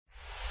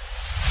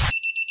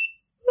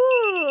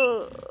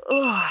Wake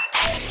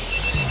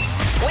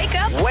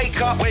up. Wake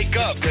up. Wake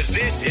up, because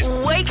this is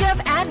Wake up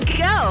and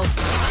go.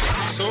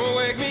 So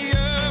wake me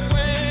up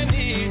when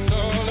it's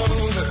all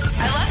over.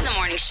 I love the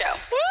morning show.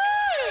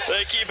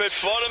 They keep it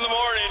fun in the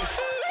morning.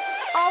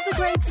 All the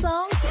great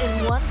songs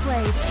in one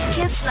place.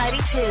 Kiss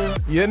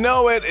 92. You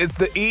know it. It's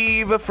the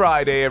eve of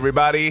Friday,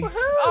 everybody.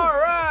 Woohoo. All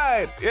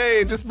right.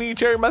 Yay, just me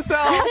cheering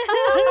myself.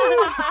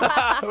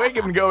 Wake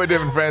up and go with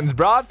different friends.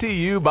 Brought to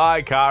you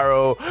by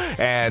Caro.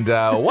 And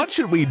what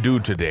should we do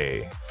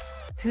today?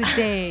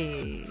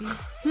 Today.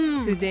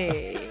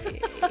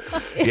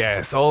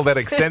 Yes, all that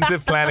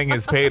extensive planning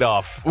has paid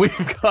off.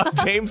 We've got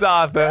James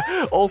Arthur,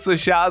 also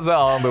Shaza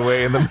on the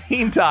way. In the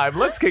meantime,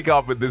 let's kick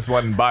off with this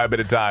one and buy a bit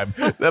of time.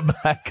 The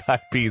Black Eyed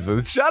Peas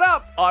with Shut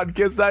Up on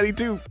Kiss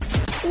 92.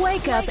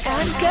 Wake up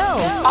and go.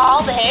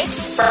 All the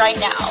hits for right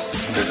now.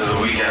 This is the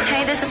weekend.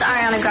 Hey, this is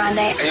Ariana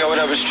Grande. Hey, yo, what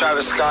up? It's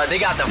Travis Scott. They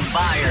got the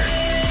fire.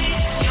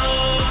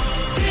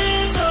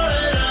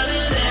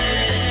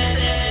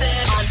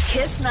 On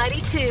Kiss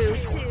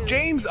 92.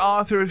 James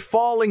Arthur,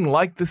 Falling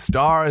Like the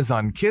Stars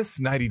on Kiss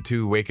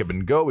 92. Wake up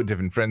and go with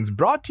different friends.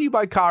 Brought to you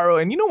by Caro.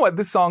 And you know what?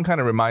 This song kind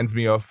of reminds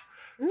me of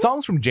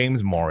songs from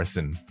James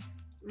Morrison.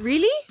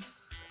 Really?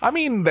 I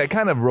mean, that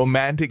kind of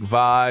romantic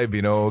vibe,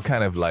 you know,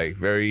 kind of like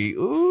very,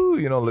 ooh,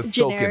 you know, let's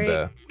soak in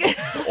the...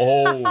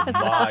 Oh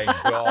my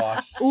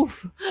gosh.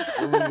 Oof.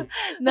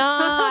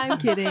 Nah, I'm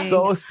kidding.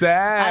 So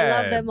sad.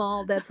 I love them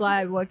all. That's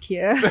why I work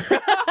here.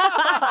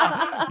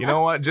 You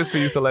know what? Just for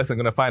you, Celeste, I'm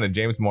going to find a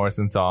James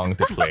Morrison song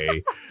to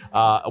play.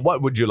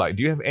 What would you like?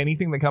 Do you have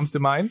anything that comes to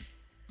mind?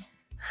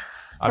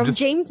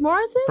 James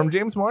Morrison? From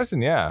James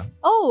Morrison, yeah.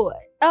 Oh,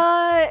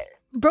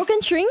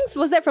 Broken Strings?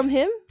 Was that from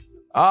him?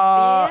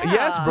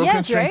 Yes, Broken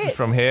Yes, Strings right? is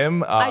from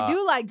him. I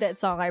do like that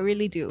song. I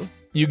really do.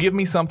 You Give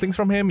Me Somethings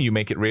from him. You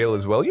Make It Real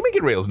as well. You Make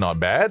It Real is not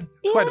bad.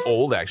 It's quite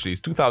old, actually.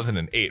 It's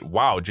 2008.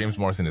 Wow, James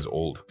Morrison is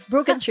old.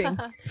 Broken Strings.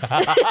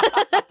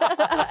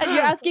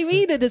 You're asking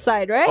me to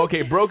decide, right?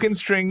 Okay, Broken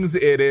Strings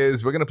it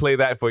is. We're going to play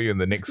that for you in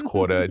the next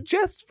quarter.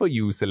 Just for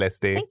you,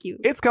 Celeste. Thank you.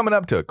 It's coming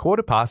up to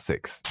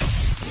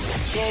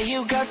 6:15. Yeah,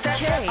 you got that.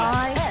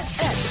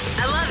 K-I-S.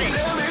 I love it.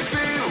 Let me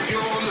feel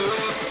your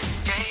love.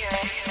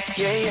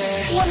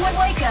 Yeah.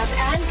 Wake up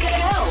and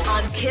go.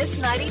 On Kiss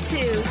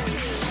 92.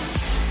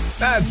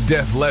 That's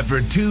Def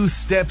Leppard, 2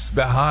 Steps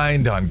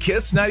Behind on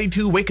Kiss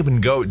 92. Wake up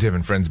and go,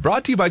 different friends.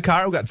 Brought to you by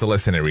Caro. Got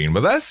Celeste and Irene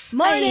with us.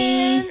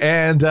 Morning.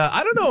 And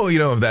I don't know,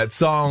 if that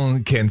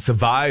song can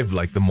survive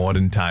like the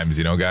modern times,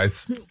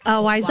 guys.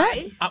 Why is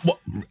that?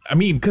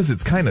 Because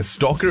it's kind of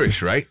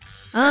stalkerish, right?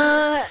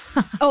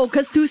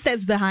 Because 2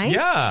 steps behind?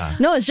 Yeah.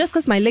 No, it's just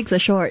because my legs are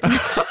short.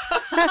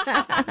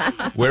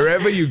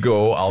 Wherever you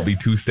go, I'll be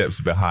 2 steps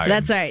behind.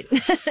 That's right.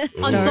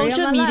 On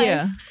social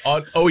media.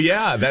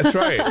 Yeah, that's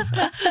right.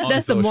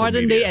 That's the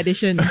modern day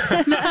edition.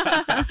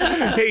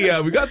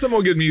 Hey, we got some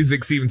more good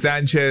music. Steven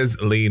Sanchez,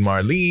 Lane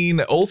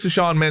Marlene, also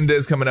Shawn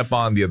Mendes coming up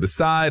on the other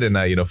side. And,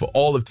 for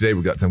all of today,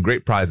 we've got some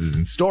great prizes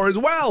in store as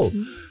well.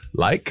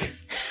 Like?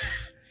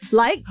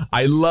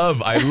 I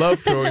love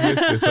throwing this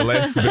to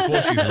Celeste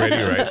before she's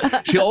ready,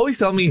 right? She'll always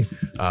tell me,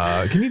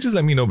 can you just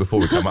let me know before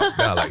we come up?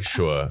 And I'm like,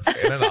 sure.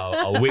 And then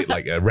I'll wait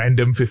like a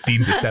random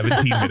 15 to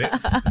 17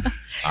 minutes.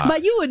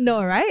 But you would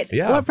know, right?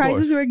 Yeah, what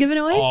prizes we're giving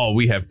away? Oh,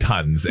 we have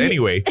tons.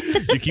 Anyway,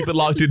 you keep it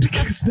locked into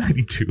Kiss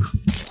 92.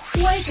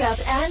 Wake up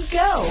and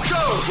go.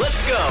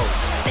 Let's go.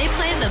 They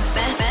play the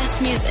best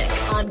music.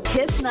 On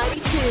Kiss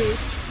 92.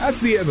 That's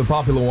the other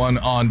popular one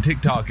on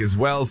TikTok as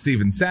well,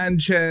 Steven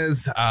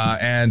Sanchez.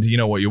 And you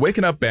know what? You're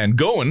waking up and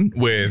going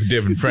with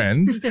different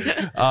friends. You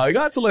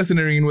got Celeste and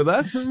Irene with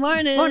us.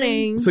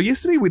 Morning. So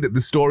yesterday we did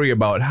the story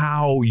about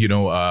how,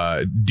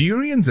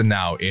 durians are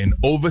now in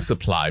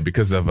oversupply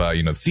because of,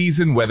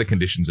 season, weather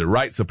conditions are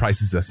right, so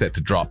prices are set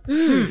to drop.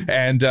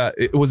 And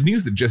it was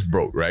news that just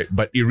broke, right?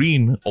 But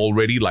Irene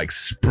already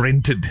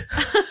sprinted.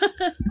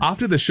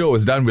 After the show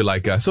was done, we're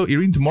like, so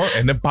Irene tomorrow,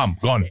 and then bam,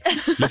 gone.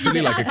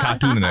 Literally like a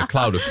cartoon in a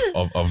cloud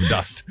of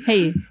dust.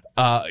 Hey.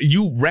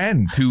 You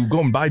ran to go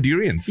and buy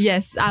durians.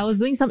 Yes, I was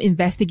doing some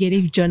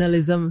investigative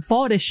journalism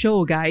for the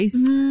show, guys.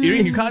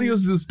 Irene, you can't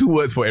use those 2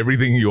 words for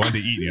everything you want to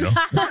eat,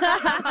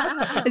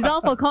 It's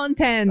all for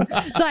content.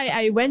 So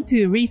I went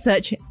to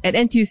research at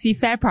NTUC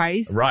Fair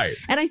Price. Right.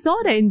 And I saw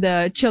that in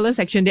the chiller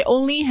section, they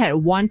only had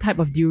one type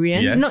of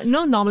durian. Yes.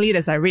 No, normally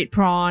there's a red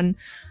prawn,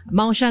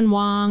 Mao Shan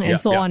Wang, and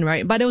so on,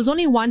 right? But there was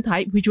only one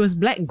type, which was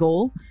black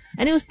gold.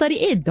 And it was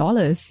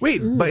 $38.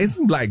 Wait, but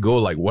isn't black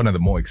gold like one of the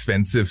more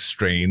expensive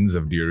strains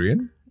of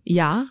durian?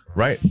 Yeah.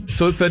 Right.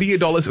 So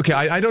 $38. Okay,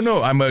 I don't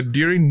know. I'm a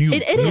durian noob.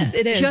 It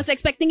is. She was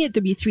expecting it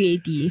to be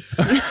 $380.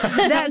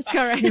 That's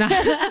correct.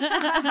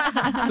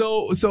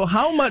 So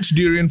how much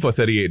durian for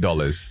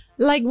 $38?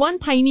 Like one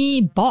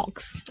tiny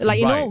box. Like,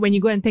 you know, Right. when you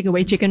go and take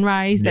away chicken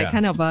rice, that Yeah.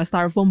 kind of a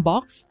styrofoam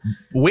box.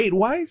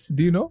 Weight-wise,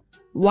 do you know?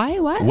 Why?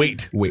 What?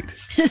 Weight. Weight.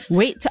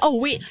 Oh,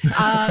 weight.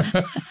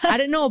 I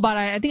don't know, but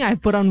I think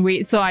I've put on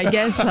weight. So I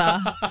guess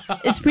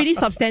it's pretty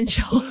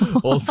substantial.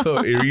 Also,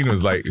 Irene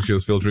was like, she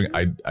was filtering,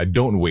 I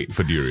don't wait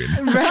for durian.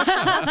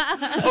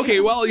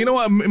 Okay, well, you know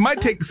what? It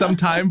might take some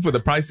time for the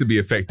price to be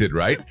affected,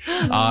 right?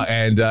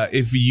 And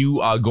if you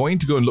are going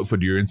to go and look for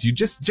durians, you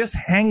just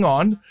hang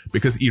on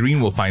because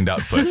Irene will find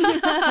out first.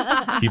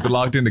 Keep it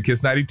locked into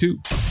Kiss 92.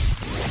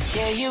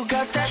 Yeah, you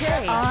got that.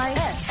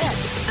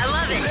 KISS. I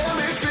love it. Let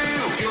me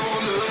feel your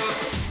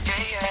love.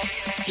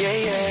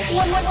 Yeah.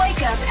 One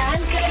wake up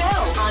and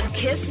go on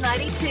Kiss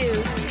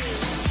 92.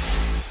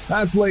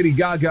 That's Lady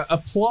Gaga.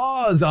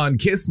 Applause on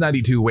Kiss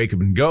 92 Wake Up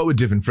and Go with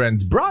different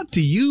friends. Brought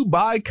to you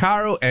by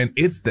Caro, and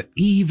it's the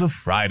eve of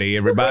Friday,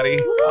 everybody.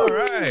 All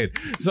right.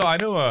 So I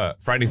know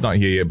Friday's not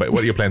here yet, but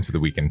what are your plans for the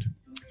weekend?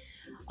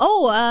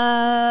 Oh,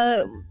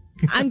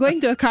 I'm going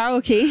to a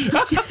karaoke.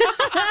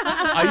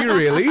 Are you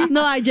really?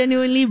 No, I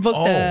genuinely booked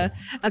a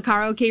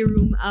karaoke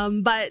room.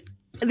 But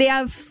they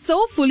are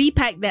so fully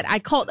packed that I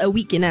called a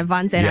week in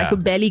advance and Yeah. I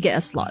could barely get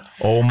a slot.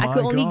 Oh my I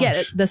could only get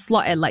gosh. the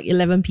slot at like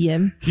 11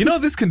 p.m. You know,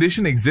 this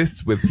condition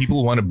exists with people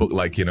who want to book,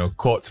 like, you know,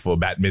 courts for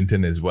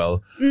badminton as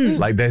well.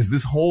 Like, there's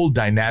this whole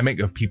dynamic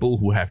of people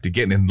who have to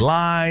get in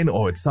line,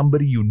 or it's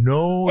somebody you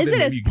know. Is then it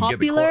maybe as you can get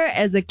the popular court.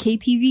 as a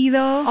KTV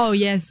though? Oh,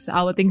 yes.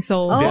 I would think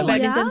so. Oh, The yeah?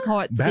 badminton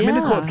courts.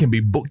 Badminton yeah. courts can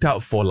be booked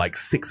out for like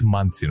 6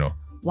 months, you know.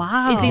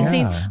 Wow. It's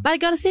insane. Yeah. But I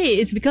gotta say,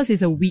 it's because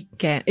it's a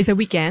weekend. It's a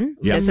weekend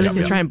Yep, that Celeste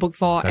yep, is trying to book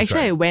for. That's Actually,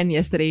 right. I went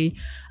yesterday,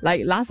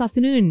 like last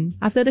afternoon,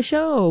 after the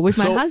show with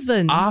my So,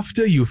 husband.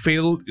 after you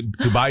failed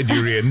to buy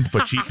durian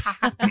for cheaps,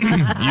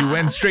 you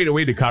went straight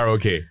away to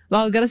karaoke.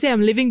 Well, I gotta say, I'm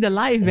living the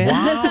life, man.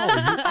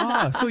 Wow, you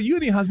are. So you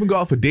and your husband go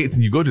out for dates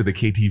and you go to the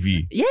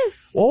KTV.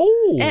 Yes.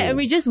 Oh. And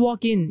we just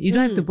walk in. You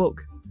don't have to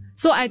book.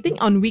 So I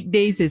think on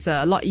weekdays it's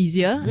a lot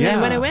easier. Yeah.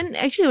 And when I went,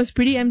 actually it was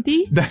pretty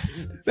empty.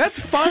 That's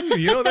fun.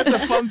 You know, that's a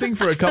fun thing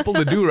for a couple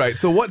to do, right?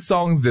 So what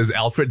songs does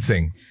Alfred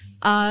sing?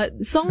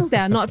 Songs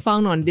that are not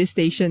found on this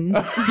station.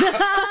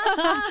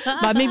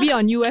 But maybe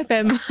on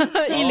UFM,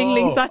 Eling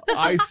Ling side.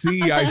 I see.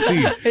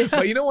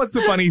 But you know what's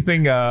the funny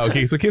thing?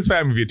 Okay, so Kids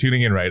Fam, if you're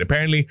tuning in, right?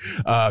 Apparently,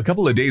 a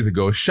couple of days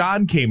ago,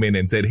 Sean came in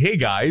and said, "Hey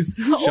guys,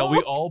 shall we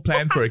all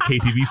plan for a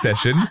KTV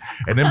session?"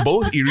 And then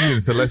both Irene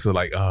and Celeste were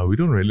like, "We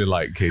don't really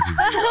like KTV."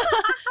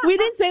 We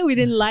didn't say we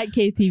didn't like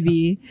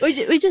KTV.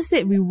 We just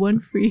said we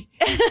weren't free.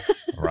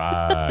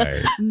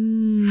 Right.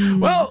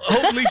 Well,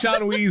 hopefully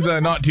Sean Wee's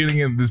not tuning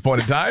in at this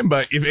point in time,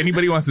 but if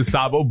anybody wants to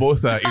sabo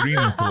both Irene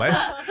and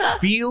Celeste,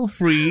 feel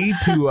free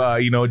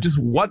to, just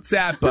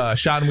WhatsApp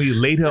Sean Wee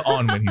later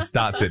on when he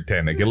starts at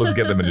 10. Okay, let's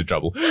get them into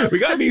trouble. We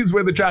got news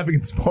with the traffic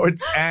and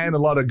sports and a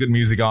lot of good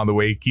music on the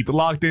way. Keep it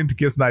locked in to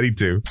Kiss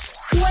 92.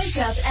 Wake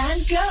up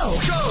and go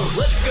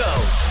Let's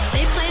go.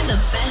 They play the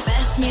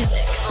best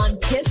music. on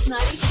Kiss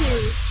 92.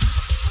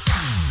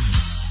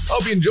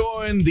 Hope you're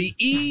enjoying the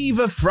eve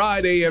of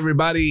Friday,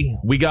 everybody.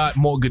 We got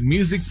more good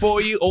music for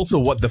you. Also,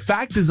 What the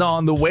Fact is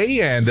on the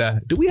way.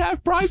 And do we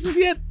have prizes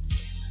yet?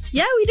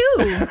 Yeah, we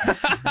do.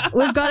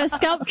 We've got a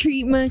scalp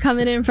treatment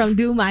coming in from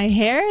Do My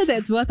Hair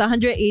that's worth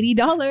 $180.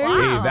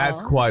 Hey,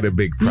 that's quite a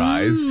big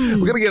prize. We're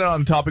going to get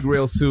on topic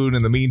real soon.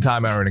 In the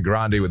meantime, Ariana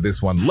Grande with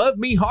this one, Love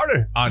Me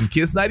Harder on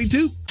Kiss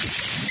 92.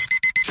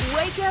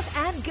 Wake up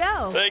and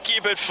go They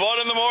keep it fun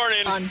in the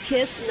morning. on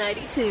Kiss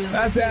 92.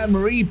 That's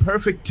Anne-Marie,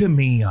 Perfect to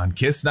Me on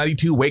Kiss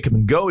 92. Wake up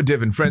and go,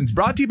 Div and Friends.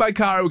 Brought to you by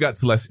Cara. We got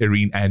Celeste,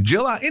 Irene, and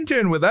Jill, our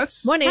intern with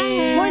us.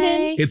 Morning.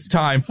 Morning. It's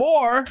time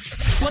for...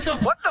 What the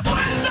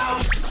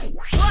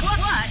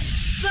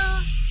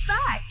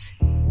fact?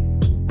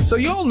 So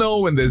you all know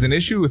when there's an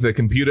issue with a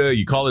computer,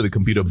 you call it a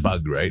computer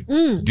bug, right?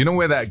 Do you know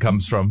where that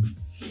comes from?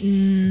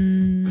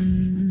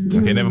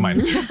 Okay, never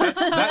mind.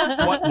 That's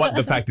what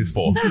the fact is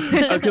for.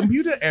 A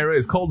computer error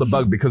is called a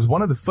bug because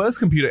one of the first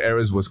computer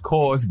errors was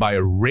caused by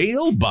a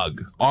rail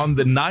bug. On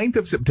the 9th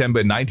of September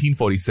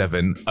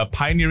 1947, a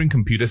pioneering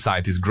computer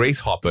scientist, Grace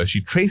Hopper,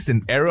 she traced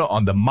an error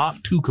on the Mark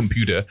II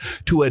computer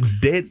to a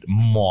dead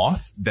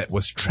moth that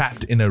was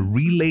trapped in a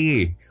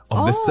relay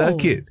of the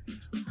circuit.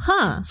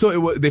 Huh.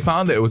 So they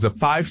found that it was a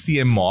 5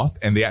 cm moth,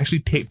 and they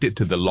actually taped it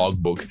to the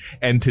logbook.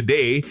 And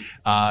today,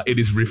 it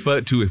is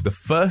referred to as the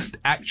first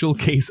actual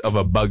case of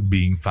a bug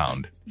being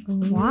found.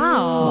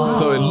 Wow.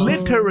 So it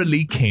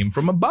literally came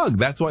from a bug.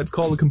 That's why it's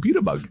called a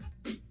computer bug.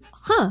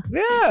 Huh.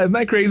 Yeah, isn't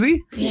that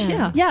crazy?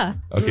 Yeah.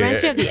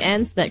 Reminds me of the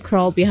ants that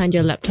crawl behind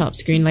your laptop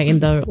screen, like in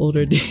the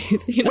older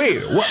days. You know? Wait,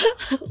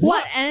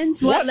 What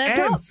ants? What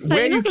laptop? ants?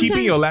 Where are you keeping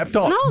sometimes- your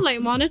laptop? No,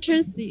 like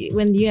monitors,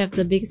 when you have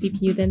the big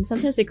CPU, then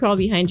sometimes they crawl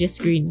behind your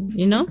screen,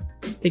 you know?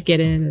 To get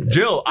in. And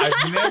Jill,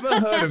 I've never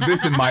heard of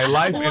this in my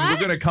life, and we're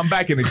going to come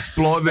back and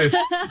explore this.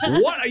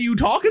 What are you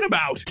talking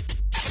about?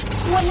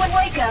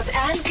 Wake up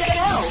and go.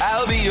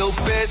 I'll be your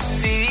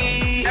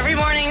bestie. Every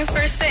morning,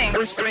 first thing.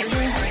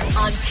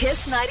 On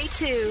Kiss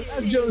 92.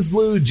 Jonas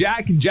Blue,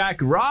 Jack and Jack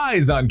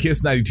Rise on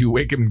Kiss 92.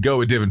 Wake up and go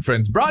with Div and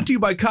Friends. Brought to you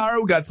by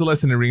Caro. We got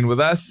Celeste and Irene with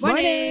us.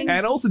 Morning.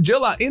 And also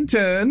Jill, our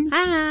intern.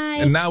 Hi.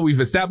 And now we've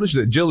established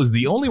that Jill is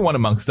the only one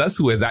amongst us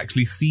who has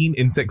actually seen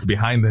insects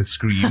behind the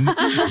screen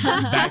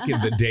back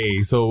in the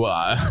day. So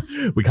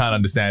we can't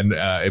understand.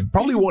 It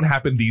probably won't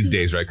happen these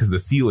days, right? Because the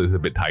seal is a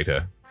bit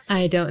tighter.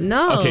 I don't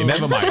know. Okay,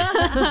 never mind.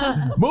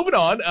 Moving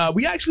on,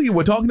 we actually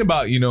were talking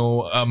about,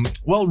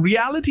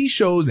 reality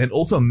shows and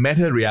also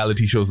meta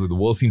reality shows that the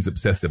world seems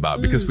obsessed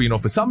about. Because,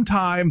 for some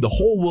time, the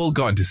whole world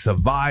got into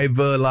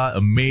Survivor,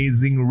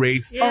 Amazing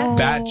Race,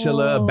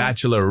 Bachelor,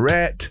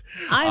 Bachelorette.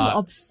 I'm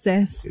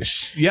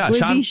obsessed Yeah, with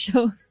these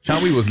shows.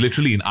 Shanwi was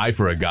literally an eye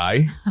for a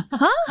guy.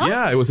 Huh?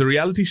 Yeah, it was a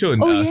reality show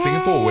in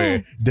Singapore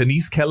where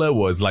Denise Keller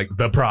was like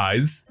the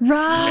prize.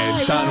 Right.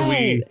 And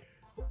Shanwi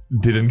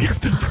didn't get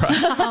the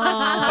prize.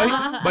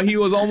 but he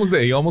was almost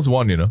there. He almost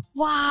won,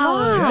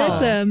 Wow. Yeah.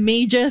 That's a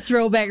major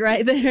throwback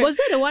right there. Was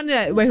that the one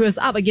where he was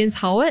up against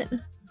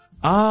Howard?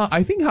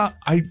 I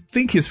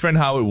think his friend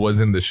Howard was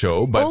in the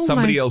show, but Oh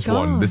somebody my else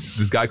won. gosh.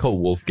 This guy called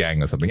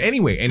Wolfgang or something.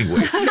 Anyway.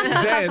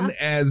 Then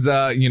as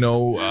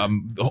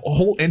the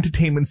whole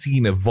entertainment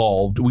scene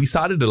evolved, we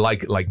started to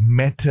like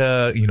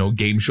meta,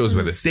 game shows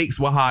where the stakes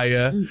were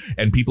higher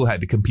and people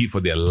had to compete for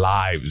their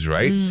lives,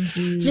 right?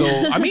 So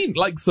I mean,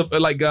 what do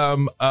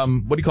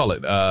you call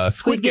it?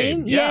 Squid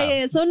Game.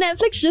 Yeah. So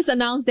Netflix just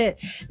announced that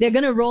they're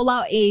gonna roll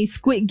out a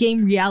Squid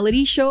Game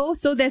reality show.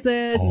 So there's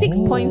a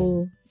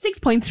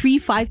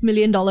 $6.35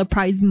 million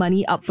prize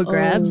money up for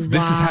grabs.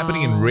 This is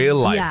happening in real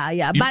life.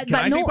 Yeah. Can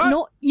I take part?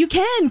 No, you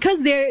can,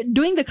 because they're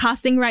doing the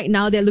casting right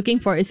now. They're looking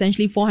for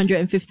essentially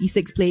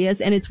 456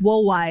 players, and it's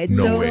worldwide.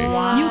 No so way.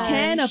 you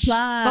can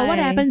apply. But what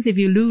happens if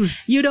you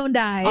lose? You don't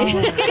die.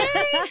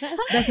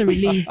 That's a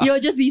relief. You'll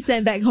just be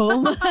sent back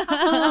home.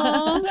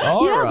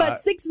 All yeah, right.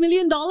 but $6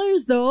 million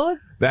though.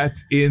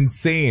 That's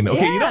insane.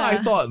 Okay, Yeah. I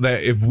thought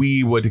that if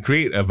we were to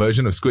create a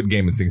version of Squid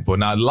Game in Singapore.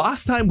 Now,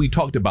 last time we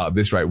talked about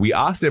this, right? We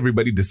asked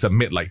everybody to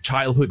submit like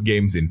childhood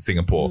games in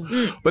Singapore.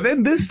 But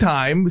then this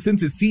time,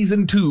 since it's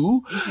season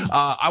 2,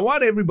 I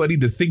want everybody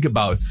to think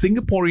about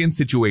Singaporean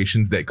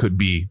situations that could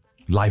be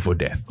life or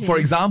death. For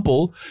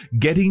example,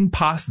 getting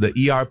past the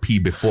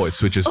ERP before it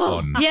switches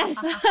on. Yes.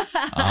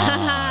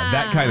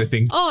 That kind of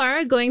thing.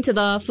 Or going to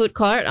the food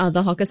court or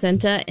the hawker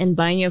center and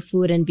buying your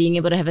food and being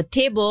able to have a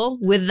table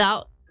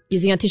without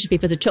using a tissue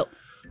paper to choke.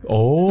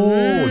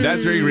 Oh,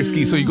 that's very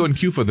risky. So you go and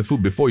queue for the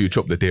food before you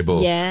chop the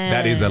table. Yeah.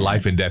 That is a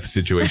life and death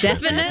situation.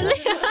 Definitely.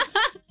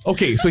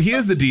 Okay, so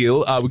here's the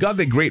deal. We got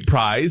the great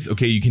prize.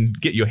 Okay, you can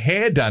get your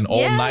hair done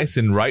all nice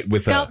and right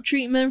with Scalp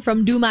treatment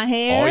from Do My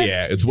Hair. Oh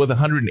yeah, it's worth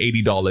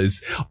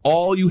 $180.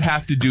 All you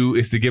have to do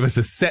is to give us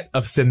a set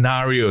of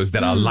scenarios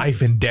that are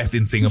life and death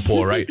in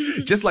Singapore, right?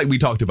 Just like we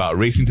talked about,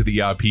 racing to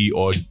the ERP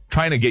or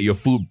trying to get your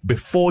food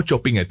before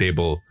chopping a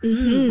table,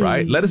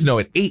 right? Let us know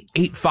at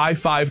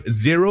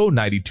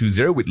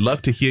 88550920. We'd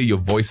love to hear your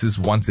voices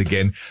once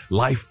again.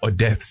 Life or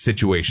death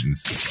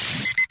situations.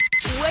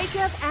 Wake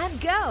up and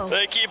go.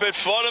 They keep it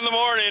fun in the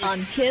morning.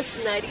 On Kiss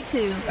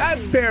 92.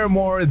 That's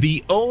Paramore,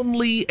 the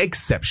only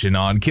exception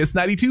on Kiss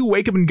 92.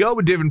 Wake up and go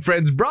with Div and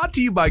Friends, brought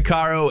to you by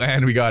Caro,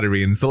 and we got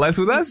Irene and Celeste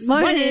with us.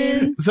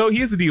 Morning. So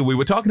here's the deal. We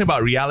were talking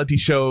about reality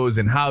shows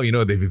and how,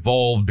 they've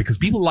evolved because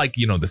people like,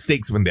 the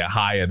stakes when they're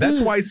higher. That's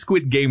why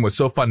Squid Game was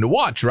so fun to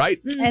watch, right?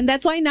 And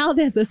that's why now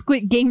there's a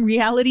Squid Game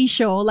reality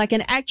show, like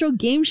an actual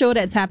game show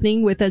that's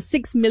happening with a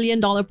 $6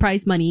 million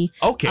prize money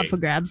up for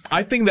grabs.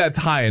 I think that's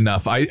high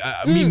enough. I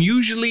mean,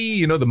 usually,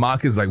 the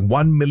mark is like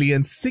 1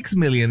 million, 6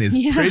 million is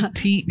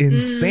pretty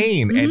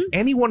insane. And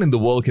anyone in the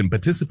world can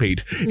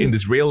participate in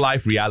this real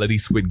life reality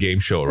Squid Game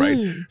show, right?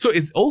 So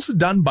it's also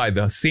done by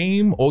the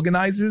same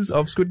organizers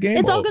of Squid Game?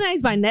 It's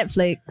organized by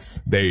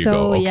Netflix. There you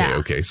go.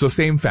 Okay. So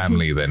same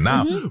family then.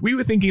 Now, we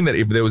were thinking that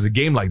if there was a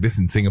game like this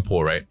in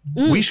Singapore, right,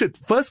 we should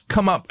first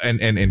come up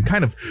and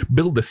kind of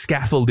build the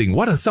scaffolding.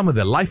 What are some of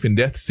the life and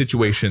death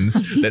situations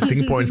that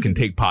Singaporeans can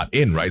take part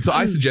in, right? So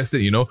I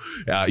suggested,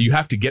 you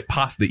have to get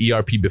past the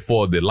ERP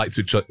before the light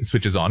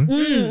switches on.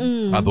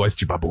 Otherwise,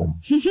 chipa boom.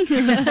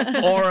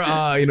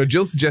 Or,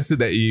 Jill suggested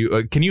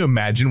that can you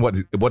imagine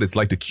what it's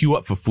like to queue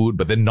up for food,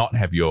 but then not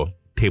have your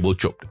table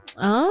chopped?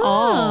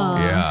 Oh,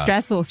 Yeah.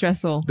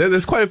 stressful.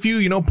 There's quite a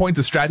few, points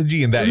of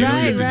strategy in that. You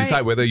have to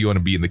decide whether you want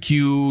to be in the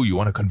queue, you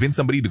want to convince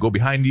somebody to go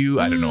behind you.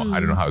 I don't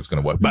know how it's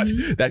going to work, but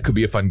that could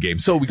be a fun game.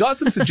 So we got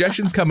some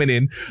suggestions coming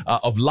in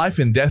of life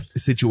and death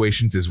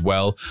situations as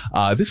well.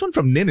 This one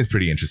from Nin is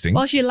pretty interesting.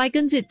 Well, she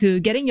likens it to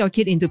getting your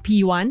kid into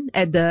P1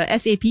 at the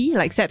SAP,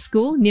 like SAP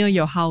school, near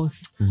your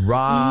house.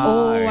 Right.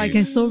 Oh, I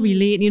can so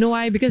relate. You know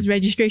why? Because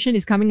registration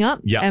is coming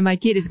up, and my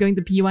kid is going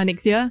to P1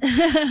 next year.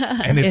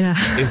 And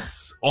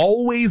it's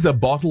always a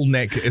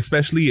bottleneck,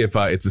 especially if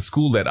it's a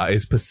school that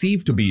is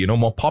perceived to be,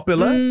 more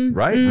popular,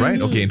 right?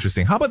 Right? Okay,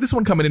 interesting. How about this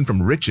one coming in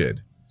from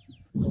Richard?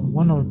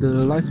 One of the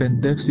life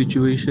and death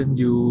situation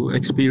you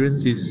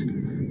experience is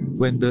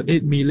when the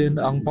 8 million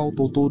Ang Pao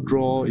Toto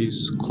draw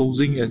is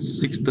closing at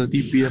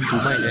 6:30 p.m.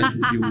 tonight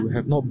and you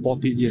have not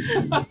bought it yet.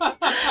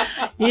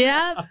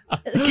 Yeah,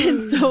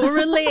 can so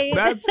relate.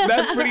 That's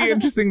pretty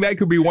interesting. That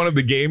could be one of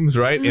the games,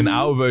 right? In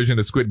our version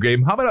of Squid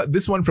Game. How about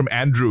this one from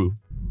Andrew?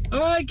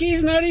 Hi,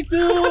 Kiss 92.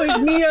 It's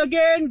me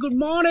again. Good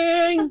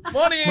morning.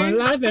 Morning. My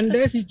life and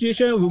death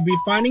situation will be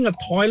finding a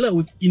toilet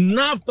with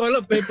enough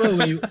toilet paper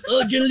where you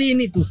urgently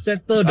need to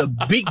settle the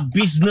big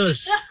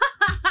business.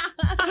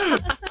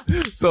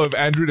 So if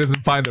Andrew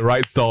doesn't find the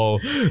right stall,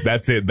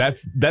 that's it.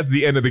 That's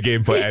the end of the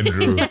game for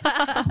Andrew.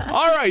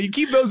 All right, you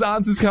keep those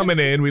answers coming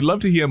in. We'd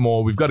love to hear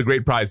more. We've got a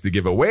great prize to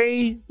give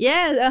away.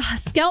 Yeah,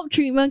 scalp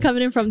treatment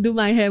coming in from Do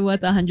My Hair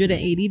worth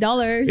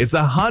 $180. It's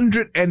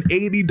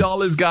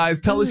 $180,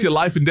 guys. Tell us your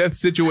life and death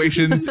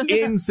situations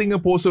in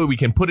Singapore so we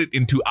can put it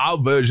into our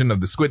version of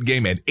the Squid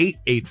Game at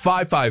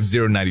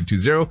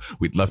 88550920.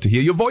 We'd love to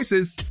hear your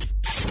voices.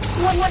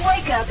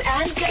 Wake up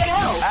and go.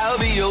 I'll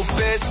be your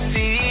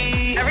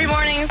bestie. Every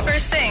morning,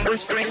 first thing. On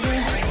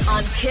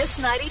Kiss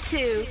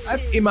 92.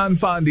 That's Iman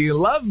Fandi.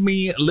 Love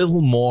Me a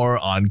Little More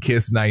on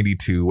Kiss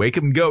 92. Wake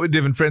up and go with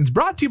different friends.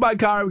 Brought to you by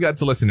Kara. We got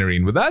Celeste and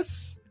Irene with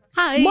us.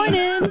 Hi.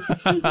 Morning.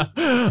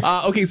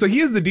 Okay, so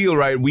here's the deal,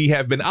 right? We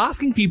have been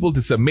asking people to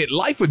submit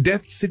life or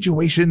death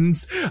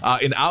situations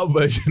in our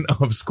version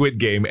of Squid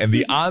Game, and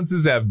the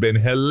answers have been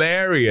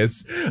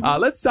hilarious.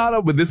 Let's start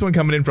off with this one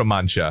coming in from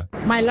Mansha.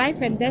 My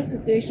life and death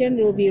situation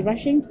will be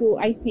rushing to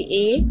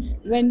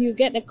ICA when you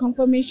get the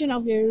confirmation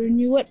of your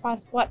renewed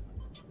passport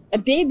a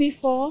day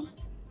before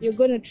you're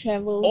going to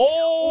travel.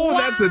 Oh,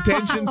 that's a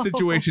tension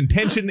situation.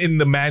 Tension in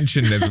the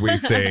mansion, as we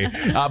say.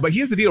 But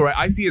here's the deal, right?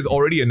 ICA has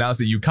already announced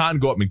that you can't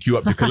go up and queue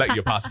up to collect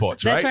your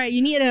passports, right? That's right.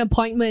 You need an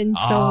appointment,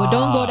 so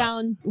don't go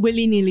down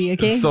willy-nilly,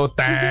 okay? So,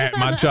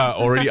 Mancha,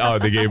 already out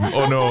of the game.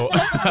 Oh, no.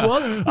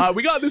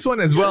 We got this one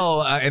as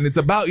well, and it's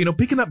about,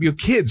 picking up your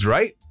kids,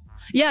 right?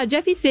 Yeah,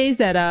 Jeffy says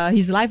that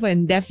his life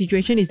and death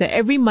situation is that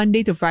every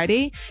Monday to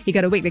Friday, he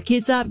got to wake the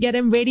kids up, get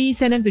them ready,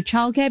 send them to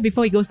childcare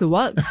before he goes to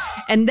work.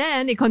 And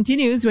then it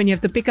continues when you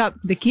have to pick up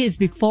the kids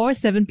before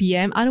 7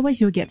 p.m.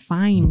 Otherwise, you'll get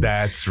fined.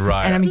 That's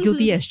right. And I'm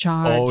guilty as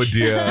charged. Oh,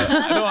 dear.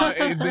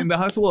 In the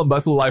hustle and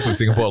bustle life of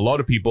Singapore, a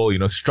lot of people,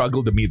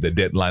 struggle to meet the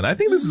deadline. I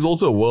think this is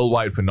also a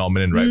worldwide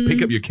phenomenon, right?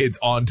 Pick up your kids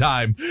on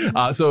time.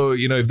 So,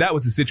 if that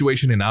was the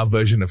situation in our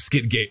version of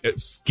Squid Game.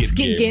 Squid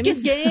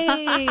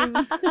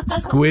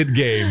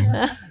Game.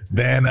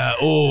 Then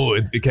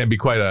it can be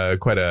quite a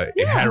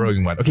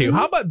harrowing one. Okay,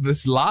 how about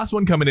this last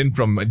one coming in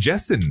from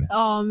Justin?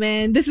 Oh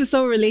man, this is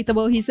so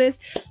relatable. He says,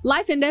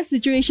 life and death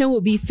situation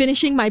will be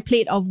finishing my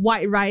plate of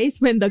white rice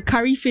when the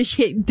curry fish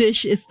head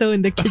dish is still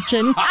in the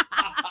kitchen.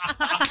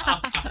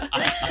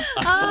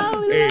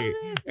 Hey,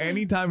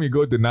 anytime you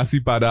go to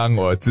Nasi Padang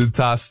or Zi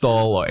Cha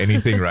stall or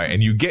anything, right,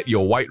 and you get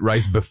your white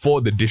rice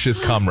before the dishes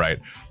come,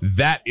 right,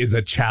 that is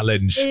a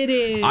challenge. It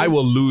is. I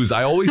will lose.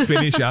 I always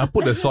finish. I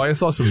put the soy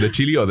sauce from the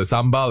chili or the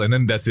sambal, and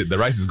then that's it. The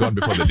rice is gone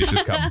before the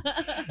dishes come.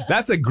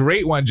 That's a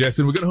great one,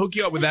 Justin. We're going to hook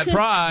you up with that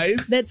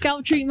prize. That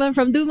scalp treatment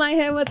from Do My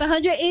Hair worth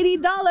 $180.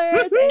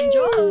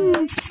 Enjoy.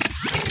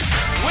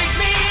 Wake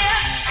me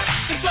up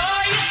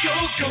before you go.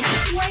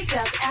 Wake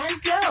up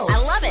and go. I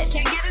love it.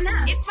 Can't get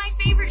enough. It's my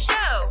favorite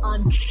show.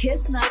 On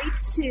Kiss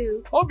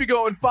 92. Hope you're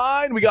going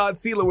fine. We got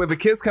Sela with a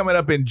Kiss coming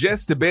up in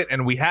just a bit,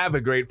 and we have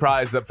a great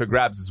prize up for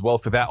grabs as well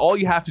for that. All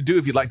you have to do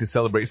if you'd like to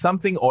celebrate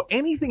something or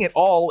anything at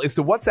all is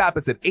to WhatsApp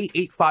us at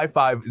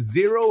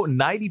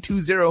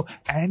 88550920,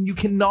 and you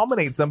can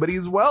nominate somebody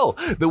as well.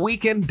 The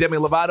Weekend, Demi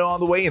Lovato on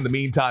the way. In the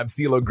meantime,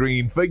 CeeLo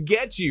Green,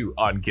 Forget You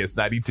on Kiss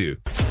 92.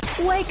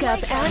 Wake up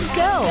and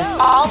go.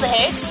 All the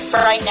hits for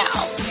right now.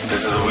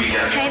 This is The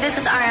Weekend. Hey, this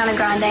is Ariana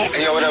Grande.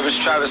 Hey, yo, what up? It's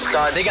Travis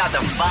Scott. They got the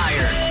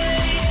fire.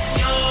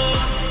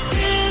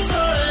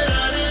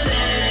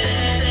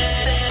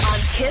 On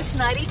Kiss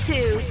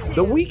 92.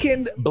 The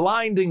Weekend,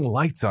 Blinding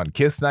Lights on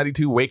Kiss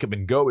 92. Wake up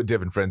and go with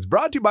different friends.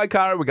 Brought to you by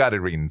Kara. We got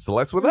Irene and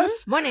Celeste with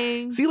us.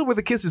 Morning. Sela with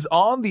a Kiss is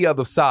on the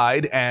other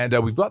side, and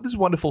we've got this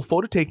wonderful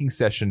photo taking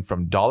session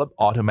from Dollop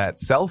Automat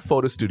Self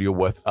Photo Studio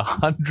worth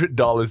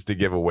 $100 to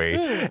give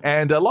away.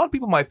 And a lot of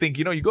people might think,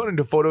 you go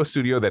into a photo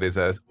studio that is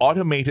an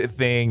automated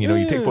thing.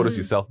 You take photos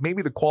yourself.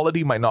 Maybe the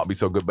quality might not be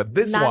so good, but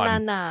this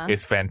one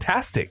is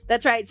fantastic.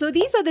 That's right. So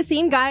these are the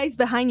same guys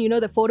behind,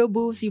 the photo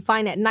booths you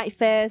find at Night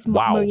Fest,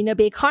 Marina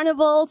Bay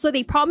Carnival. So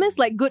they promise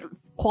good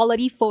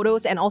quality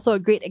photos and also a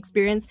great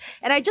experience.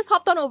 And I just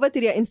hopped on over to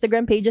their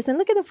Instagram pages and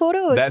look at the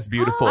photos. That's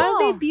beautiful. Aren't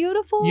they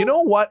beautiful? You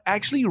know what?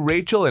 Actually,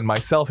 Rachel and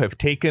myself have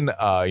taken,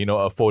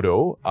 a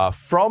photo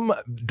from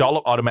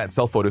Dollop Automat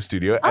Self Photo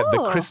Studio at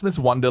the Christmas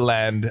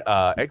Wonderland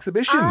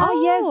exhibition.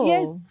 Oh,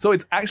 yes. So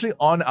it's actually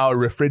on our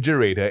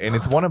refrigerator, and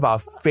it's one of our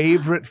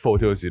favorite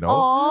photos,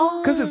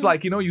 Because it's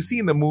like, you see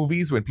in the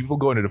movies when people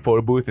go into the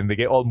photo booth and they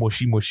get all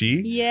mushy.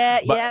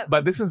 Yeah,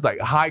 But this is like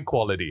high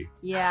quality.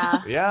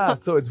 Yeah. Yeah,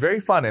 so it's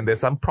very fun, and there's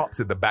some props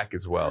at the back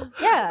as well.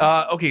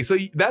 Yeah. Okay, so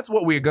that's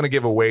what we're going to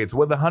give away. It's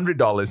worth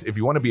 $100. If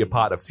you want to be a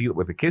part of Seal It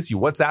With a Kiss, you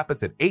WhatsApp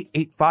us at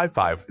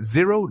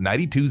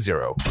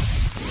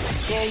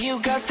 88550920. Yeah, you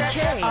got that.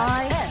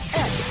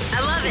 KISS.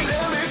 I love it.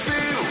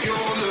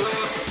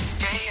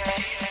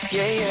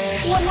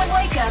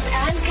 Wake up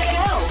and go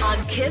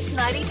on Kiss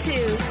 92.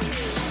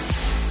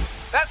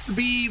 That's the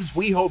Beebs.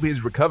 We hope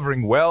he's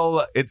recovering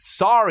well. It's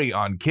Sorry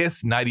on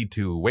Kiss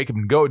 92. Wake up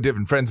and go,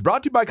 different friends.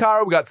 Brought to you by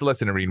Cara. We got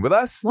Celeste and Irene with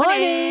us.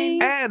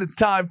 Morning. And it's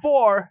time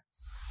for...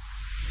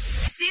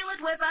 Seal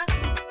it with a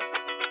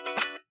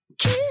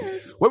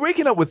kiss. We're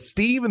waking up with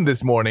Steven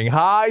this morning.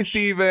 Hi,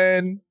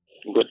 Steven.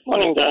 Good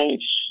morning, guys.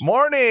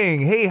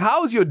 Morning. Hey,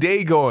 how's your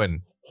day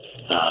going?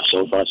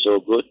 So far, so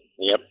good.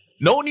 Yep.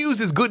 No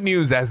news is good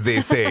news, as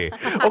they say.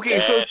 Okay,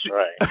 That's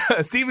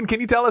right. Steven,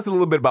 can you tell us a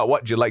little bit about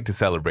what you'd like to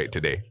celebrate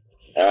today?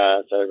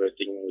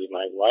 Celebrating with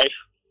my wife.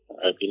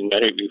 I've been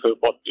married with her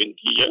for 20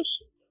 years,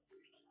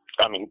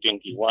 coming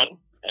 21,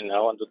 and I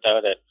want to tell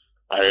her that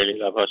I really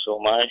love her so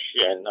much.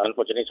 And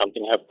unfortunately,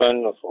 something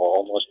happened for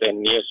almost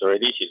 10 years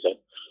already. She's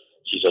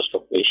a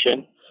stroke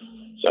patient,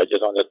 so I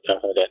just want to tell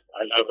her that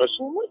I love her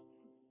so much.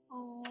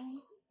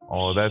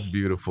 Oh, that's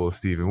beautiful,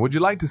 Steven. Would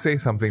you like to say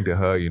something to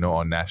her,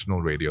 on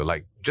national radio,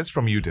 like just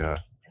from you to her?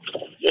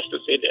 Just to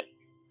say that,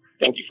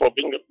 thank you for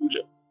being the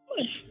Puja.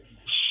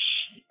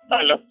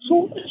 I love you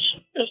so much.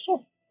 That's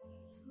all.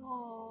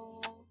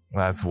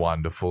 That's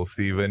wonderful,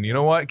 Steven. You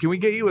know what? Can we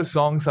get you a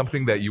song,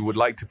 something that you would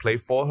like to play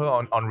for her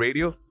on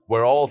radio?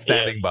 We're all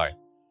standing by.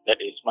 That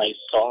is my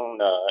song,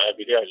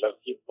 Every Day I Love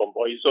You from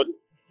Boyzone.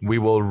 We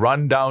will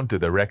run down to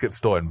the record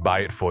store and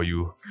buy it for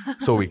you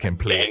so we can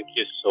play it. Thank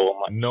you so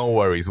much. No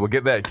worries. We'll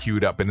get that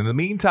queued up. And in the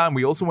meantime,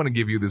 we also want to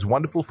give you this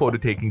wonderful photo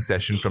taking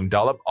session from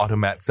Dollop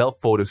Automat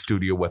Self Photo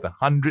Studio worth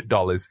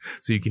 $100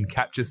 so you can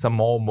capture some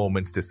more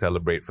moments to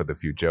celebrate for the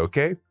future,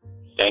 okay?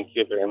 Thank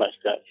you very much,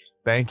 guys.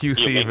 Thank you,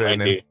 You make my Steven.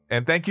 day.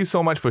 And thank you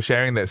so much for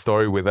sharing that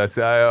story with us.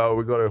 We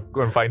got to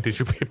go and find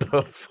tissue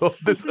paper so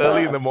this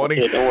early in the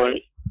morning. Okay, don't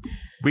worry.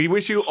 We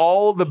wish you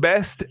all the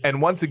best.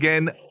 And once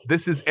again,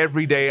 this is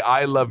Every Day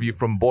I Love You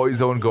from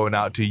Boyzone going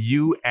out to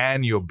you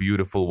and your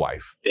beautiful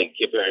wife. Thank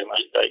you very much,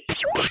 guys.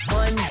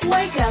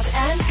 Wake up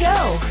and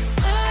go.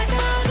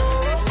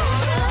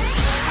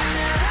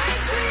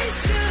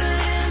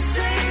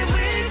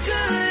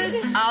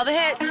 All the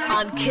hits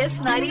on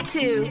Kiss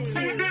 92.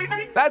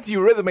 That's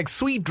Eurythmic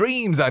Sweet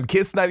Dreams on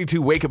Kiss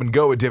 92 Wake Up and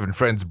Go with different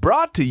friends.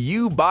 Brought to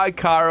you by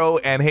Caro.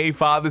 And hey,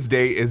 Father's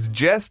Day is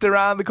just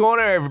around the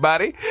corner,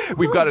 everybody.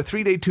 We've got a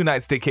 3-day,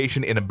 2-night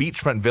staycation in a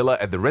beachfront villa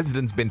at the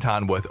Residence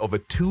Bintan worth over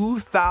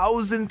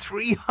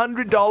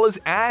 $2,300.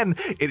 And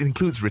it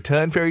includes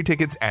return ferry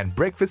tickets and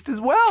breakfast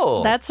as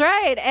well. That's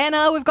right. And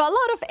we've got a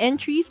lot of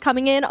entries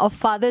coming in of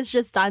fathers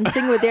just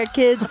dancing with their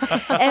kids.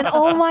 And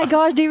oh my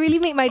gosh, they really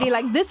made my day.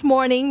 Like this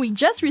morning, we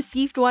just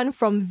received one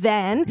from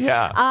Van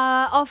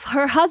of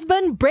her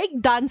husband break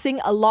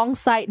dancing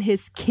alongside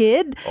his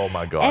kid. Oh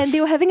my gosh. And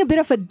they were having a bit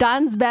of a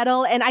dance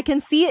battle. And I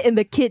can see it in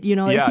the kid,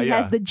 if he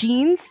has the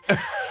genes.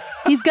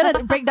 He's going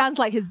to break dance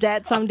like his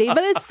dad someday. But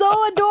it's so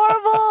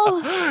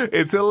adorable.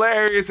 It's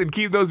hilarious. And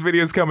keep those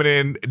videos coming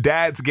in.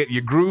 Dads, get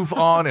your groove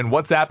on. And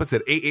WhatsApp us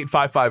at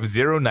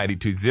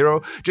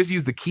 88550920. Just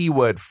use the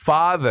keyword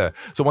father.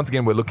 So once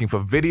again, we're looking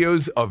for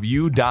videos of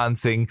you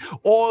dancing.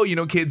 Or,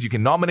 kids, you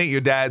can nominate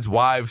your dads,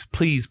 wives.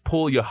 Please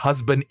pull your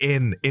husband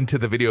into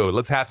the video.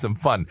 Let's have some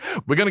fun.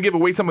 We're going to give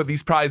away some of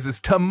these prizes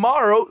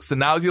tomorrow. So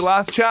now's your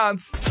last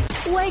chance.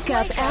 Wake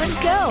up and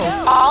go.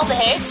 All the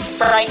hits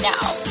for right now.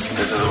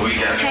 This is the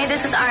weekend. Hey,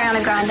 this is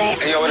Ariana Grande.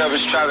 Hey, yo, what up?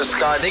 It's Travis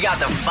Scott. They got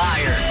the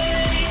fire.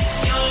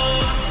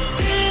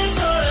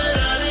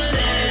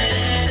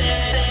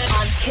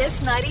 On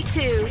Kiss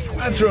 92.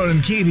 That's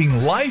Ronan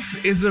Keating.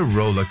 Life is a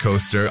roller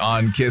coaster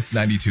on Kiss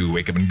 92.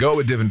 Wake up and go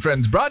with different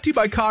friends. Brought to you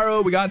by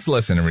Caro. We got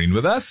Celeste and Irene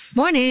with us.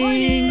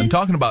 Morning. I'm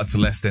talking about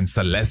Celeste and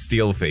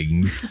celestial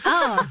things.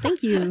 Oh,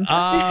 thank you.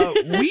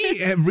 We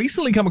have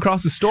recently come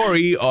across a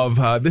story of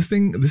this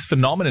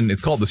phenomenon.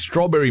 It's called the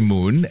strawberry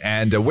moon.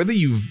 And whether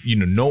you've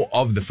know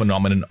of the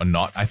phenomenon or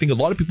not, I think a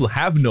lot of people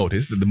have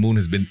noticed that the moon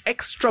has been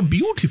extra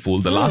beautiful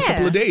the last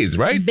couple of days,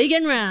 right? Big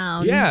and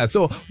round. Yeah.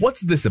 So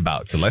what's this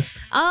about, Celeste?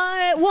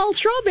 Well,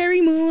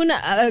 strawberry moon,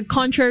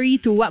 contrary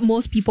to what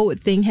most people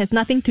would think, has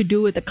nothing to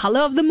do with the color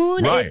of the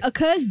moon. Right. It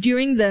occurs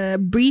during the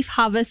brief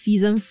harvest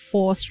season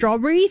for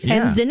strawberries,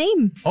 hence the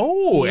name.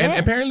 Oh, and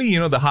apparently,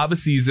 the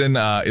harvest season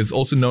is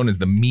also known as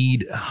the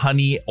mead,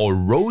 honey, or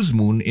rose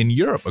moon in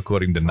Europe,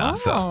 according to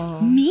NASA. Oh.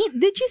 Mead,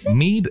 did you say?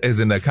 Mead is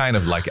in a kind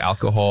of like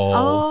alcohol.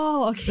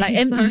 Oh, okay. Like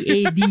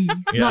MEAD,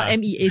 not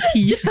MEAT.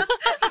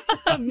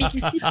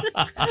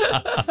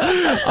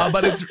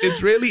 But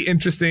it's really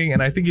interesting,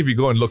 and I think if you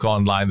go and look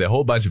online, there are a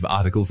whole bunch of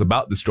articles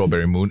about the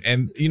strawberry moon,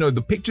 and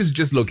the pictures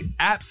just look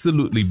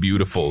absolutely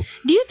beautiful.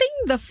 Do you think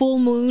the full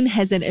moon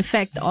has an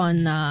effect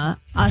on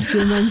us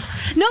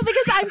humans? No,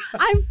 because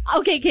I'm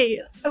okay.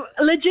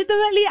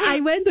 Legitimately,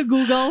 I went to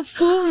Google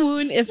full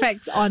moon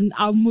effects on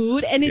our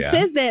mood, and it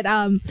says that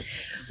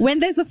when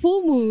there's a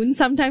full moon,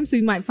 sometimes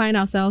we might find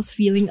ourselves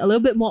feeling a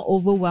little bit more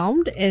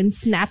overwhelmed and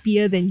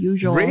snappier than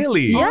usual.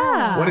 Really?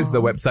 Yeah. What is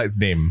the website's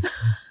name?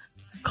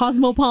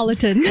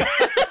 Cosmopolitan.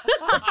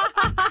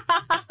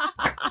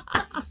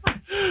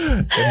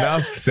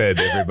 Enough said,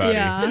 everybody.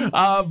 Yeah.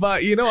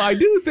 But I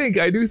do think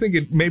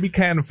it maybe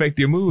can affect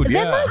your mood.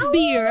 That must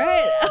be,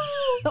 right?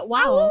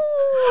 Wow.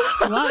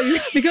 Wow.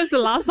 Because the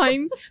last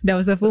time there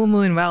was a full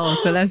moon, well,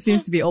 Celeste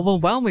seems to be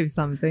overwhelmed with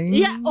something.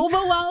 Yeah,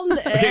 overwhelmed.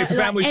 Okay, it's a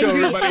family show,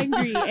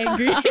 everybody.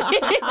 Angry.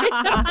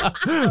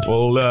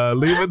 We'll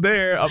leave it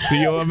there. Up to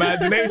your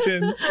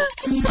imagination.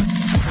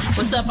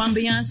 What's up? I'm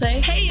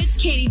Beyonce. Hey, it's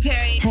Katy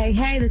Perry.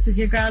 Hey, this is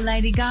your girl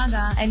Lady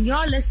Gaga, and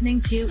you're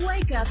listening to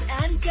Wake Up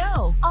and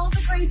Go. All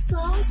the great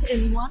songs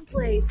in one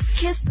place.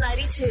 Kiss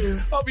 92.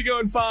 Hope you're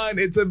going fine.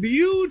 It's a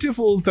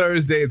beautiful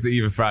Thursday. It's the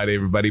Eve of Friday,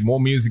 everybody. More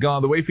music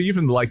on the way for you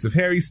from the likes of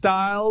Harry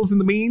Styles. In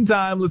the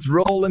meantime, let's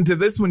roll into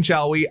this one,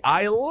 shall we?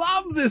 I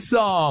love this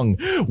song.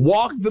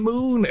 Walk the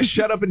Moon,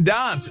 Shut Up and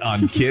Dance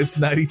on Kiss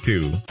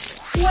 92.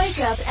 Wake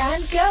up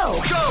and go.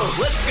 Go,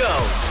 let's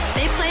go.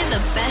 They play the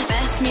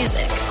best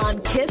music on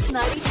Kiss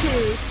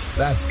 92.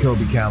 That's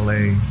Kobe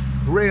Calais.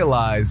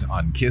 Realize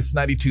on Kiss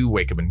 92,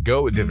 Wake Up and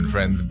Go with different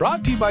friends.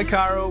 Brought to you by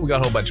Caro. We got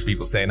a whole bunch of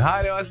people saying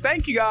hi to us.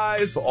 Thank you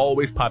guys for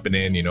always popping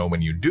in,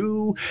 when you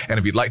do. And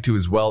if you'd like to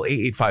as well,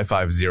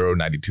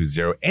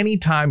 88550920.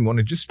 Anytime you want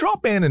to just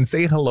drop in and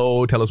say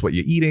hello, tell us what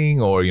you're eating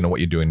or,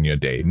 what you're doing in your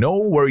day. No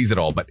worries at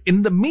all. But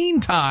in the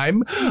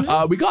meantime,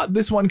 we got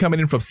this one coming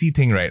in from C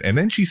Ting, right? And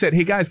then she said,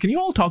 hey guys, can you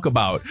all talk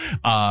about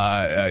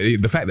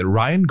the fact that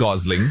Ryan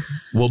Gosling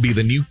will be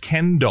the new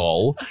Ken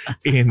doll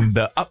in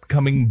the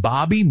upcoming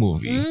Barbie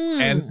movie?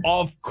 And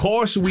of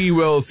course we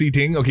will,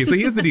 Seating. Okay, so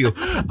here's the deal.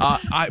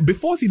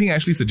 Before Seating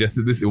actually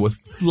suggested this, it was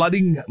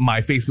flooding my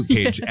Facebook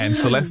page and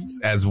Celeste's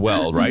as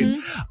well, right?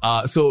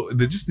 So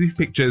just these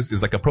pictures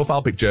is like a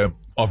profile picture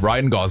of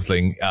Ryan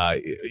Gosling.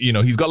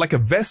 He's got like a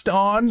vest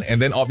on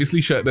and then obviously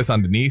shirtless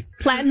underneath.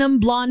 Platinum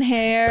blonde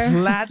hair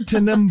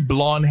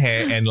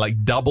and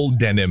like double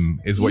denim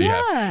is what you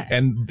have.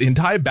 And the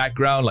entire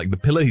background, like the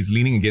pillar he's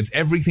leaning against,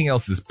 everything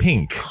else is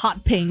pink.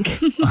 Hot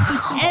pink.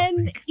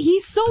 And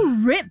he's so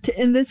ripped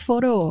in this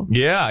photo.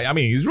 Yeah, I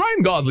mean, he's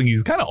Ryan Gosling.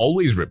 He's kind of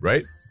always ripped,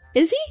 right?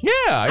 Is he?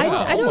 Yeah,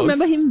 I don't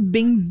remember him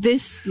being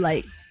this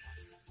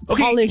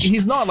polished.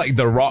 He's not like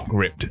The Rock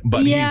ripped,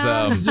 but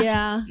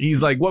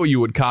he's like what you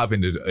would carve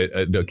into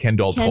the Ken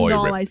doll toy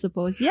ripped. I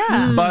suppose.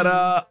 Yeah. But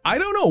I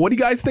don't know. What do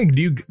you guys think?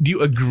 Do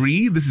you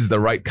agree this is the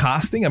right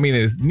casting? I mean,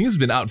 the news has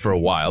been out for a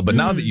while, but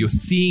now that you're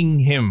seeing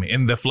him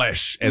in the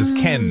flesh as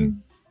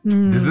Ken,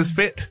 does this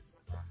fit?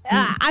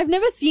 I've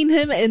never seen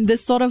him in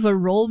this sort of a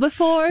role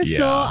before,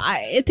 so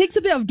it takes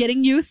a bit of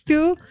getting used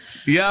to.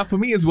 Yeah, for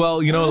me as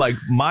well. Like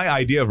my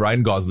idea of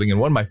Ryan Gosling, and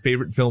one of my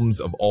favorite films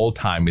of all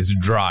time is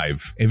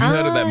Drive. Have you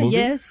heard of that movie?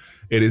 Yes.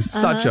 It is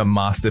such a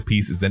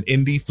masterpiece. It's an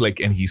indie flick,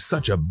 and he's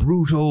such a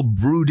brutal,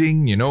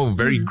 brooding,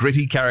 very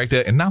gritty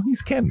character. And now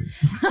he's Ken.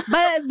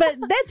 But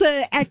that's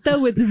an actor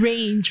with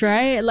range,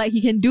 right? Like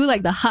he can do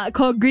like the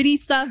hardcore, gritty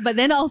stuff, but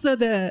then also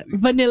the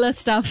vanilla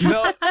stuff.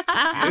 No,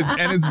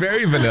 it's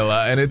very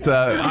vanilla, and it's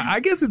I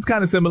guess it's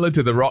kind of similar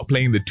to The Rock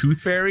playing the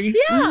Tooth Fairy.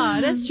 Yeah,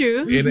 that's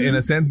true. In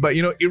a sense, but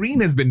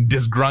Irene has been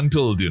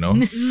disgruntled,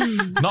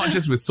 not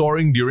just with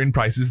soaring durian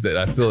prices that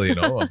are still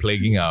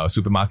plaguing our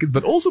supermarkets,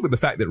 but also with the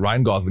fact that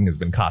Ryan Gosling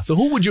has been cast. So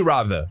who would you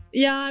rather?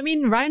 Yeah, I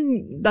mean,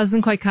 Ryan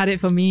doesn't quite cut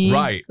it for me.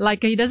 Right.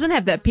 Like, he doesn't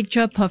have that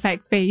picture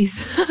perfect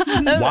face.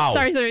 Wow.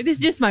 Sorry. This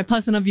is just my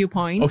personal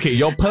viewpoint. Okay,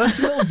 your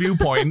personal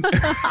viewpoint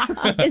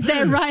is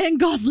that Ryan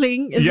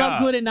Gosling is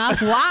not good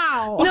enough?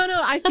 Wow. No,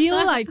 I feel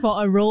like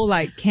for a role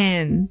like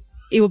Ken,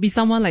 it will be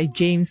someone like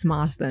James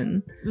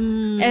Marsden.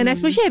 And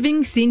especially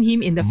having seen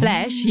him in the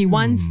flesh, he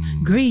once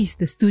graced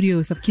the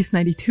studios of Kiss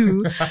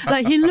 92.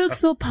 Like, he looks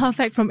so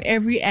perfect from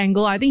every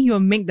angle. I think he will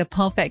make the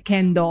perfect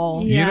Ken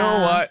doll. You know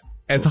what?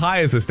 As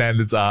high as the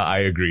standards are, I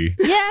agree.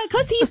 Yeah,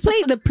 because he's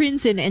played the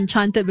prince in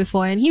Enchanted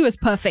before and he was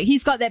perfect.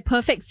 He's got that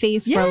perfect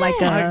face for like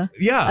a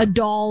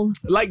doll.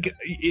 Like,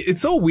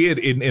 it's so weird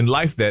in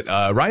life that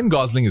Ryan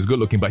Gosling is good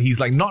looking, but he's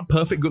like not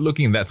perfect good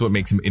looking, and that's what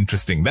makes him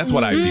interesting. That's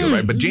what I feel,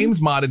 right? But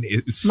James Marsden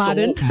is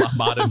Marsden.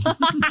 so...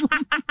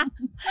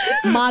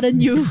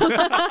 Marsden you.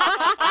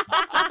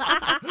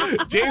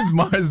 James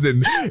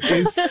Marsden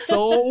is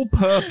so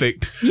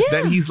perfect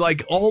that he's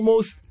like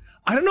almost...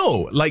 I don't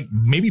know, like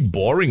maybe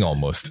boring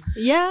almost.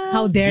 Yeah.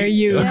 How dare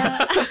you? Yeah.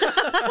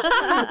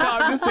 No,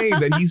 I'm just saying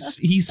that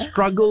he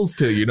struggles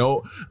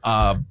to,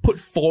 put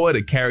forward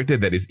a character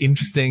that is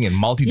interesting and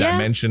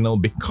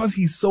multidimensional because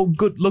he's so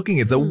good looking.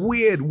 It's a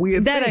weird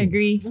that thing. I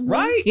agree.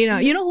 Right? You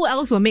know who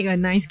else will make a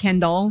nice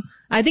Ken doll?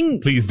 I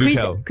think Please do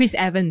tell. Chris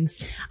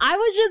Evans. I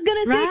was just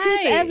gonna say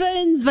Chris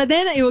Evans, but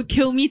then it would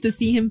kill me to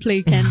see him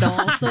play Ken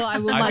doll. So I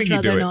would much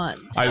rather not.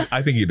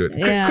 I think you do it.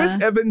 Yeah. Chris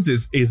Evans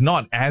is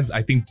not as,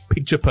 I think,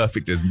 picture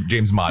perfect as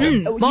James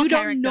Marsden. You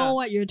don't know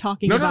what you're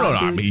talking about.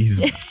 No. I mean,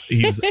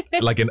 he's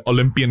like an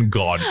Olympian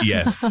god,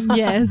 yes.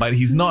 Yes. But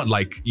he's not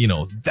like,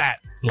 that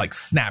like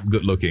snap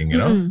good looking,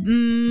 No?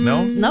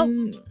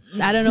 Nope.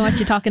 I don't know what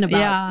you're talking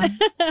about.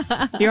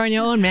 Yeah. You're on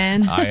your own,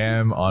 man. I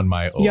am on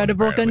my own. You're the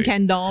broken apparently.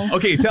 Ken doll.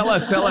 Okay, tell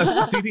us,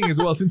 seating as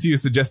well, since you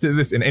suggested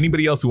this, and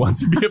anybody else who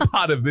wants to be a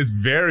part of this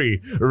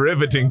very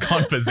riveting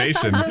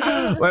conversation,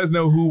 let us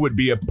know who would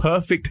be a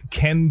perfect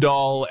Ken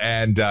doll,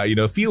 and,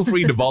 feel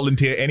free to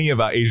volunteer any of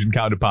our Asian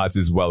counterparts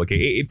as well.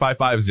 Okay,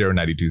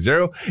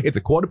 8855-0920. It's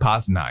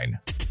 9:15.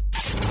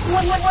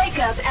 Wake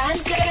up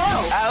and go.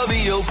 I'll be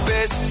your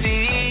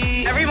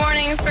bestie. Every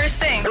morning, first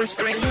thing.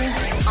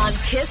 On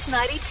Kiss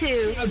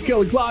 92. That's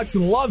Kelly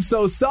Clarkson, Love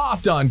So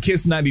Soft on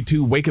Kiss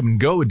 92. Wake up and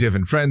go with Div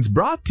and Friends,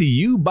 brought to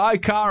you by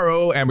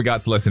Caro. And we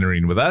got Celeste and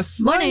Irene with us.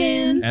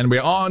 Morning. And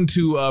we're on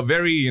to a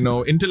very,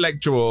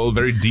 intellectual,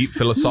 very deep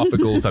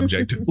philosophical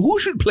subject. Who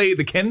should play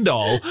the Ken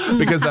doll?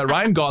 Because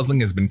Ryan Gosling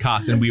has been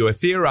cast, and we were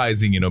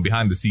theorizing,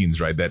 behind the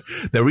scenes, right, that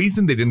the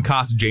reason they didn't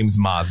cast James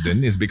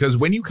Marsden is because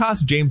when you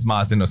cast James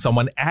Marsden or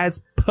someone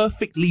as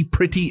perfectly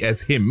pretty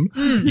as him,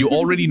 you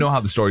already know how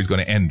the story's going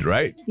to end,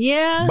 right?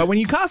 Yeah. But when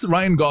you cast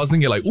Ryan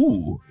Gosling, you're like,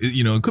 ooh,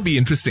 it could be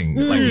interesting.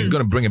 Like, he's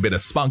going to bring a bit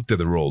of spunk to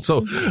the role.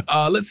 So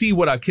let's see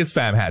what our Kiss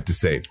fam had to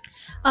say.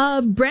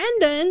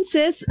 Brandon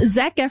says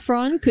Zac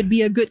Efron could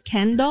be a good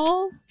Ken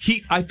doll.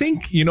 I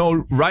think,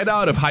 right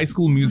out of High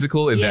School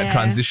Musical in that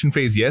transition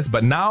phase, yes.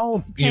 But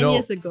now, 10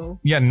 years ago.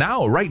 Yeah,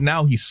 right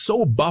now, he's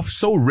so buff,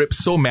 so ripped,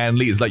 so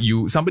manly. It's like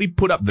somebody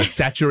put up the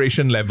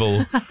saturation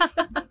level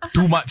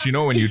too much,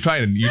 when you try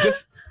and you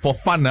just, for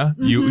fun,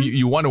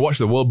 you want to watch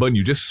the world burn,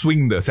 you just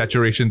swing the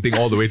saturation thing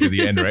all the way to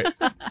the end, right?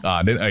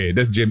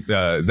 That's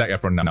Zac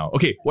Efron now.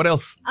 Okay, what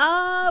else?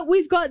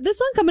 We've got this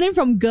one coming in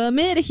from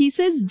Gurmit. He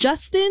says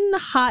Justin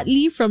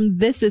Hartley from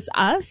This Is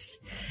Us.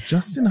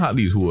 Justin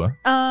Hartley is who?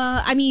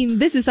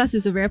 This Is Us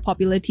is a very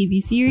popular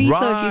TV series.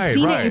 So if you've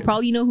seen it, you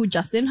probably know who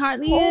Justin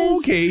Hartley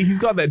is. Okay, he's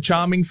got that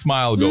charming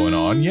smile going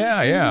on.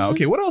 Yeah.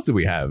 Okay, what else do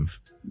we have?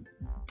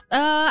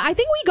 I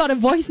think we got a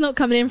voice note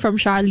coming in from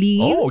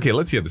Charlene. Oh, okay,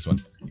 let's hear this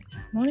one.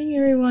 Morning,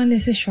 everyone.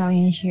 This is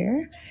Charlene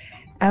here.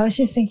 I was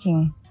just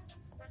thinking,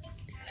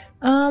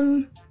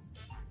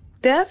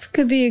 Dev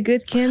could be a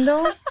good Ken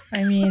doll.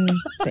 I mean,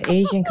 the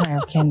Asian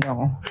kind of Ken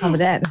doll. How about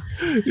that?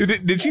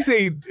 Did she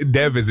say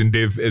Dev as in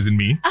Div as in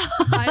me?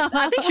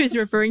 I think she was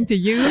referring to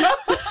you.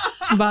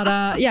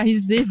 But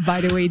he's Div,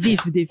 by the way. Div.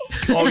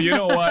 Oh, you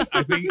know what?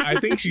 I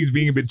think she's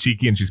being a bit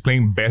cheeky and she's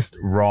playing best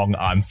wrong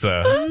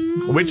answer,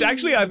 which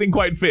actually I think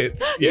quite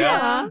fits.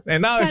 Yeah.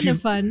 And now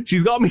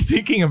she's got me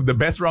thinking of the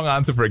best wrong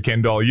answer for a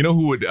Ken doll. You know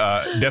who would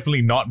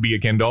definitely not be a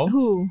Ken doll?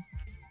 Who?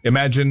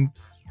 Imagine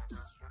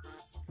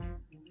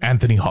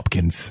Anthony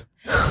Hopkins.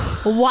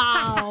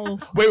 Wow.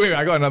 Wait,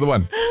 I got another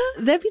one.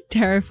 That'd be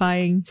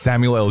terrifying.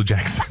 Samuel L.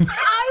 Jackson.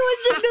 I was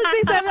just gonna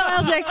say Samuel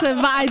L. Jackson,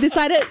 but I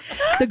decided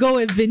to go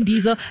with Vin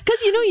Diesel.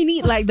 Because you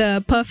need like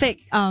the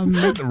perfect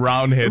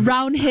round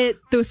head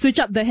to switch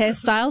up the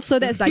hairstyle. So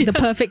that's like the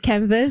perfect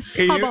canvas.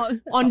 How about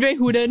Andre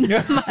Hooden? He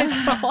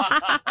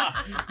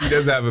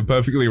does have a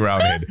perfectly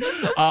round head.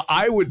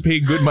 I would pay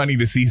good money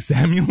to see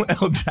Samuel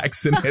L.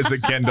 Jackson as a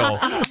Ken doll.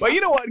 But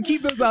you know what?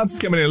 Keep those answers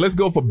coming in. Let's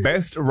go for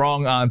best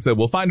wrong answer.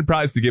 We'll find a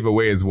prize to give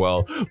away as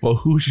well for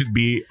who should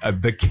be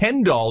the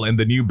Ken doll in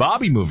the new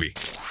Barbie movie.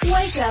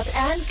 Wake up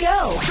and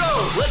go.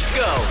 Let's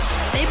go.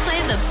 They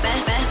play the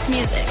best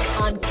music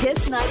on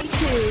Kiss 92.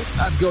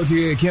 Let's go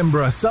to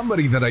Kimbra,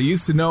 somebody that I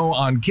used to know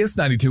on Kiss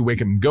 92.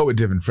 Wake up and go with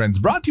Div and Friends.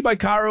 Brought to you by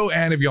Caro.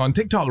 And if you're on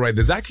TikTok, right,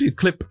 there's actually a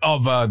clip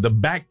of the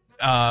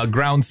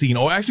background scene,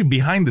 or actually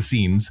behind the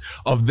scenes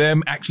of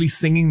them actually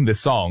singing the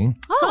song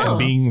and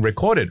being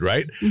recorded,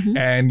 right? Mm-hmm.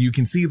 And you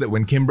can see that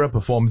when Kimbra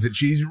performs it,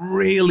 she's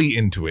really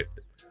into it.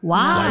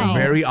 Wow. Like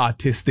very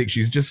artistic.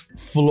 She's just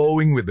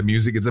flowing with the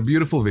music. It's a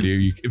beautiful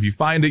video. If you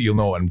find it, you'll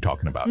know what I'm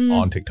talking about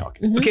on TikTok.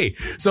 Mm-hmm. Okay,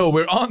 so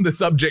we're on the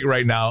subject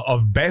right now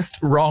of best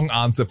wrong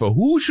answer for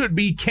who should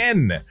be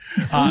Ken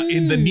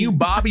in the new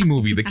Barbie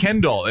movie, the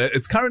Ken doll.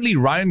 It's currently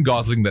Ryan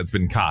Gosling that's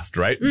been cast,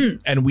 right?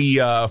 And we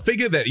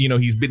figure that,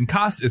 he's been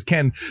cast as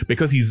Ken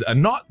because he's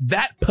not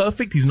that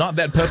perfect. He's not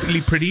that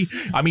perfectly pretty.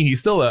 I mean, he's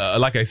still,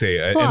 like I say,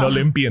 an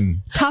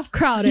Olympian. Tough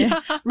crowd, eh?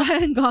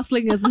 Ryan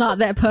Gosling is not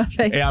that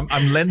perfect. Hey,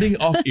 I'm lending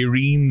off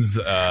Irene's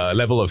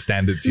level of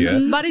standards here.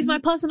 But it's my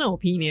personal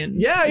opinion.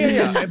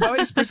 Yeah. But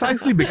it's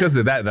precisely because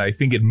of that I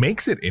think it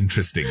makes it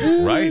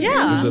interesting, right?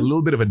 Yeah. There's a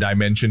little bit of a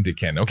dimension to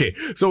Ken. Okay,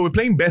 so we're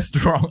playing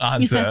best wrong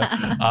answer.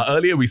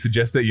 Earlier we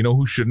suggested,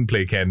 who shouldn't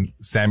play Ken?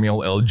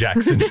 Samuel L.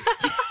 Jackson.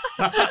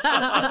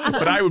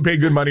 But I would pay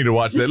good money to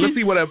watch that. Let's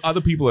see what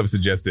other people have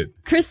suggested.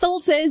 Crystal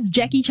says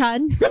Jackie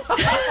Chan.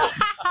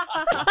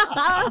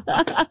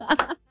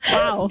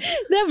 Wow.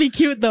 That'd be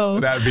cute though.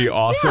 That'd be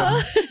awesome.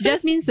 Yeah.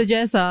 Jasmine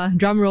suggests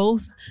drum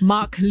rolls.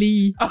 Mark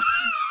Lee.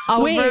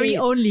 Our very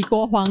own Li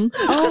Guo Huang.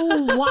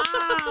 Oh,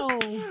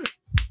 wow.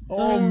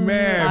 Oh,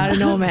 man. I don't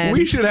know, man.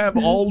 We should have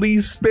all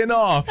these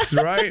spin-offs,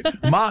 right?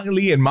 Mark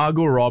Lee and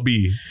Margot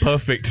Robbie.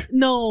 Perfect.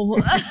 No.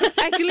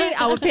 Actually,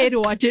 I would pay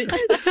to watch it.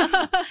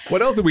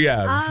 What else do we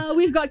have?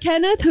 We've got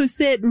Kenneth who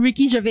said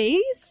Ricky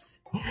Gervais.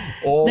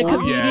 Oh, the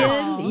comedian.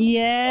 yes.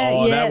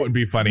 Yeah. That would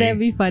be funny. That'd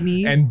be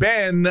funny. And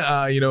Ben,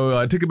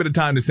 took a bit of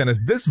time to send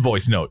us this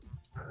voice note.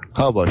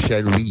 How about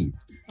Shen Lee?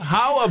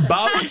 How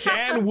about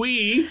Shan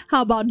Wee?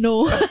 How about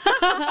no?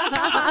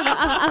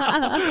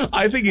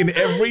 I think in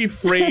every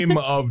frame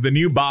of the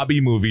new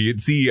Barbie movie,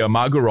 you'd see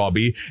Margot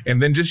Robbie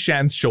and then just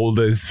Shan's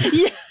shoulders.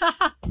 Yeah.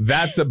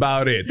 That's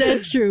about it.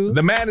 That's true.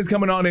 The man is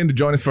coming on in to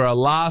join us for our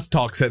last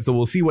talk set, so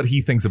we'll see what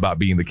he thinks about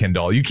being the Ken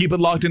doll. You keep it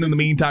locked in the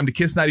meantime to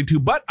Kiss 92,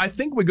 but I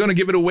think we're going to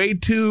give it away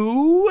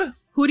to...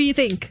 Who do you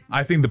think?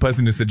 I think the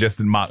person who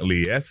suggested Mark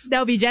Lee, yes?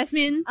 That'll be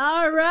Jasmine.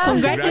 All right.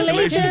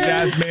 Congratulations,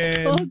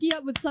 Jasmine. We'll hook you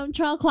up with some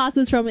trial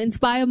classes from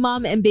Inspire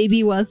Mom and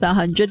baby worth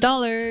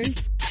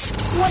 $100.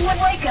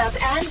 Wake up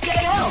and go.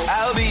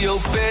 I'll be your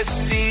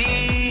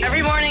bestie.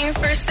 Every morning,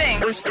 first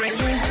thing.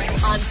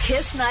 On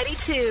Kiss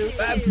 92.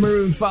 That's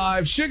Maroon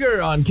 5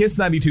 Sugar on Kiss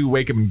 92.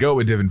 Wake up and go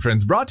with Div and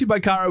Friends. Brought to you by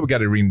Kara. We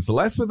got Irene and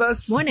Celeste with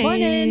us.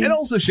 Morning. And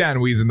also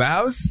Shan Wee's in the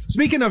house.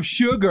 Speaking of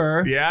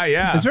sugar.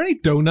 Yeah. Is there any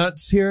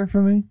donuts here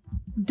for me?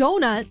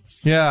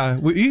 Donuts? Yeah.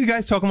 Were you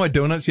guys talking about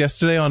donuts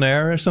yesterday on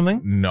air or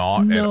something?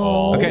 Not at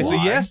all. Okay, so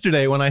Why?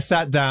 yesterday when I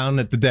sat down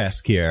at the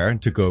desk here and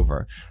took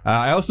over,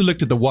 I also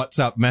looked at the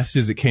WhatsApp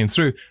messages that came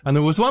through, and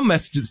there was one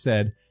message that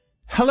said,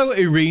 "Hello,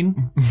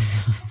 Irene.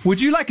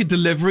 Would you like a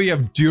delivery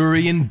of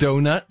durian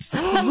donuts?"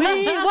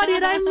 Wait, what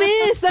did I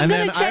miss? I'm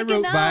going to check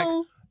it now. Back,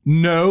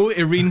 "No,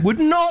 Irene would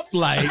not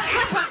like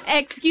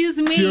Excuse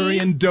me.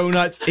 durian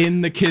donuts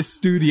in the Kiss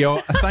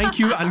studio. Thank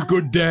you and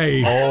good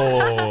day."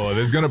 Oh,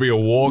 there's going to be a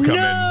war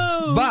coming.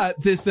 No.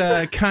 But this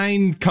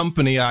kind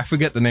company, I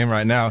forget the name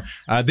right now,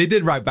 they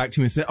did write back to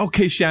me and say,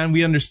 "Okay, Shan,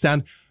 we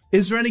understand.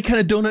 Is there any kind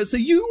of donuts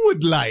that you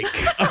would like?"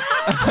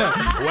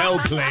 Well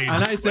played.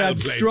 And I said, Well played,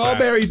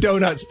 "Strawberry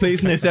donuts,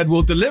 please." And they said,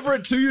 "We'll deliver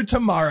it to you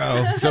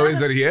tomorrow." So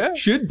is it here?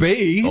 Should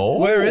be. Oh.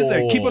 Where is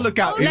it? Keep a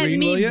lookout, Let Irene,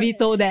 will me you?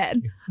 veto that.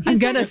 I'm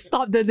going to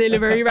stop the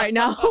delivery right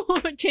now.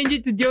 Change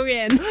it to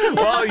durian.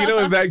 Well,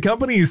 if that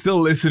company is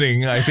still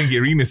listening, I think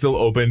Irene is still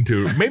open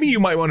to... Maybe you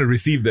might want to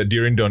receive the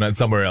durian donut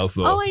somewhere else,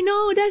 though. Oh, I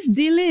know. That's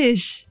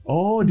Delish.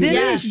 Oh,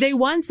 Delish. They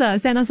once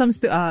sent us some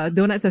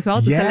donuts as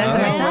well to Celeste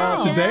and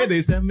myself. Today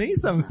they sent me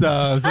some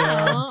stuff.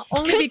 So.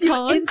 Only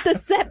because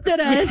intercepted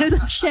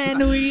us, Shan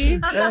Wee.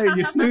 Hey,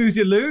 you snooze,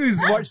 you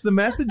lose. Watch the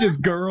messages,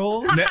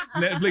 girls.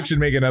 Netflix should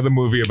make another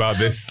movie about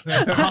this.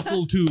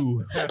 Hustle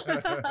 2.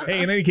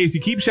 Hey, in any case,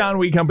 you keep Shan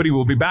Wee company.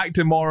 We'll be back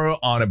tomorrow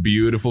on a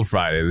beautiful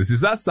Friday. This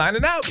is us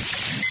signing out.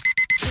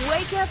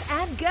 Wake up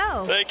and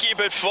go. They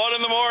keep it fun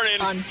in the morning.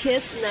 On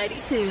Kiss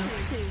 92.